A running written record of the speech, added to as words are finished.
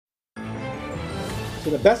to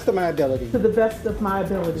the best of my ability. To the best of my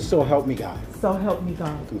ability. So help me God. So help me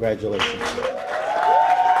God. Congratulations.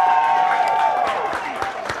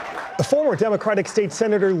 The former Democratic State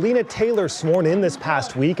Senator Lena Taylor sworn in this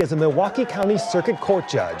past week as a Milwaukee County Circuit Court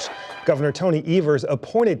judge. Governor Tony Evers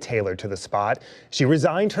appointed Taylor to the spot. She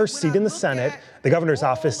resigned her seat in the Senate. The governor's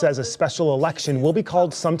office says a special election will be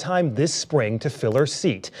called sometime this spring to fill her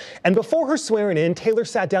seat. And before her swearing in, Taylor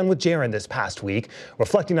sat down with Jaron this past week,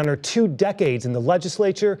 reflecting on her 2 decades in the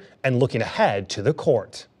legislature and looking ahead to the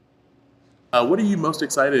court. What are you most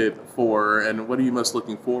excited for, and what are you most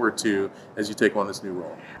looking forward to as you take on this new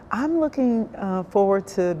role? I'm looking forward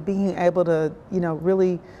to being able to,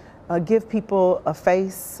 really give people a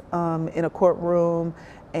face in a courtroom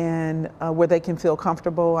and where they can feel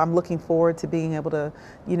comfortable. I'm looking forward to being able to,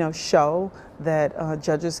 show that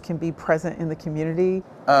judges can be present in the community.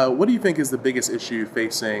 What do you think is the biggest issue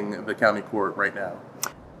facing the county court right now?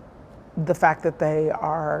 The fact that they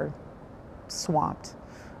are swamped.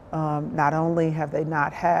 Not only have they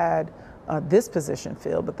not had this position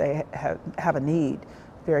filled, but they have a need,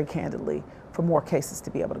 very candidly, for more cases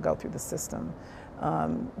to be able to go through the system.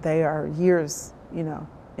 They are years,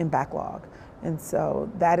 in backlog. And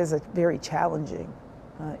so that is a very challenging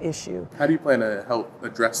issue. How do you plan to help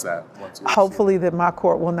address that? Hopefully that my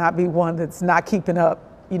court will not be one that's not keeping up,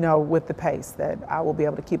 with the pace, that I will be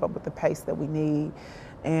able to keep up with the pace that we need.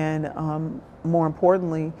 And more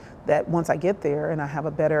importantly, that once I get there and I have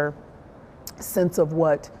a better sense of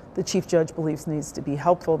what the chief judge believes needs to be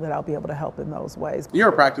helpful, that I'll be able to help in those ways. You're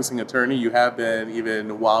a practicing attorney. You have been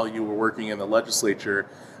even while you were working in the legislature.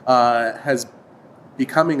 Has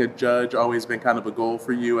becoming a judge always been kind of a goal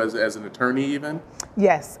for you as an attorney even?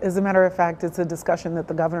 Yes. As a matter of fact, it's a discussion that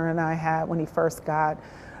the governor and I had when he first got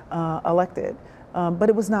elected. But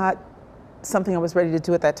it was not something I was ready to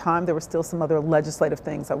do at that time. There were still some other legislative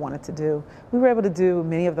things I wanted to do. We were able to do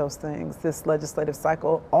many of those things this legislative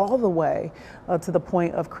cycle, all the way to the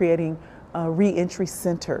point of creating reentry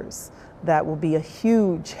centers that will be a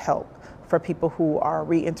huge help for people who are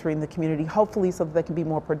reentering the community, hopefully so that they can be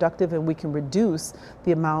more productive and we can reduce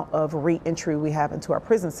the amount of reentry we have into our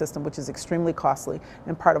prison system, which is extremely costly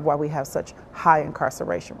and part of why we have such high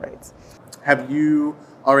incarceration rates. Have you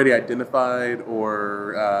already identified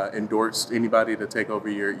or endorsed anybody to take over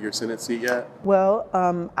your Senate seat yet? Well,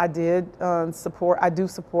 I do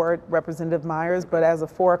support Representative Myers, but as of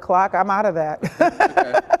 4 o'clock, I'm out of that.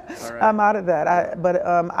 Okay. All right. I'm out of that.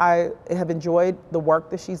 I have enjoyed the work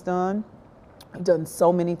that she's done. We've done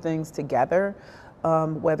so many things together,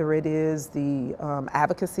 whether it is the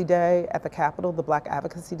Advocacy Day at the Capitol, the Black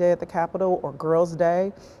Advocacy Day at the Capitol, or Girls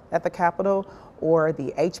Day at the Capitol, or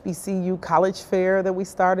the HBCU College Fair that we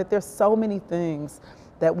started. There's so many things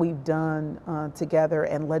that we've done together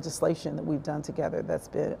and legislation that we've done together that's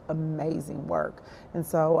been amazing work. And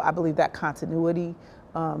so I believe that continuity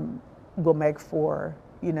will make for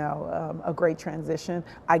a great transition.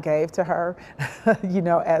 I gave to her,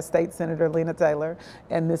 as State Senator Lena Taylor,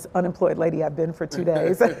 and this unemployed lady I've been for 2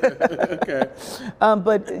 days. Okay.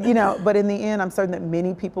 But in the end, I'm certain that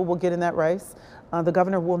many people will get in that race. The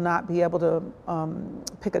governor will not be able to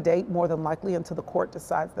pick a date, more than likely, until the court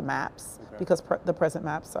decides the maps, because the present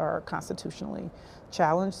maps are constitutionally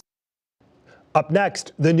challenged. Up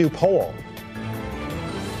next, the new poll.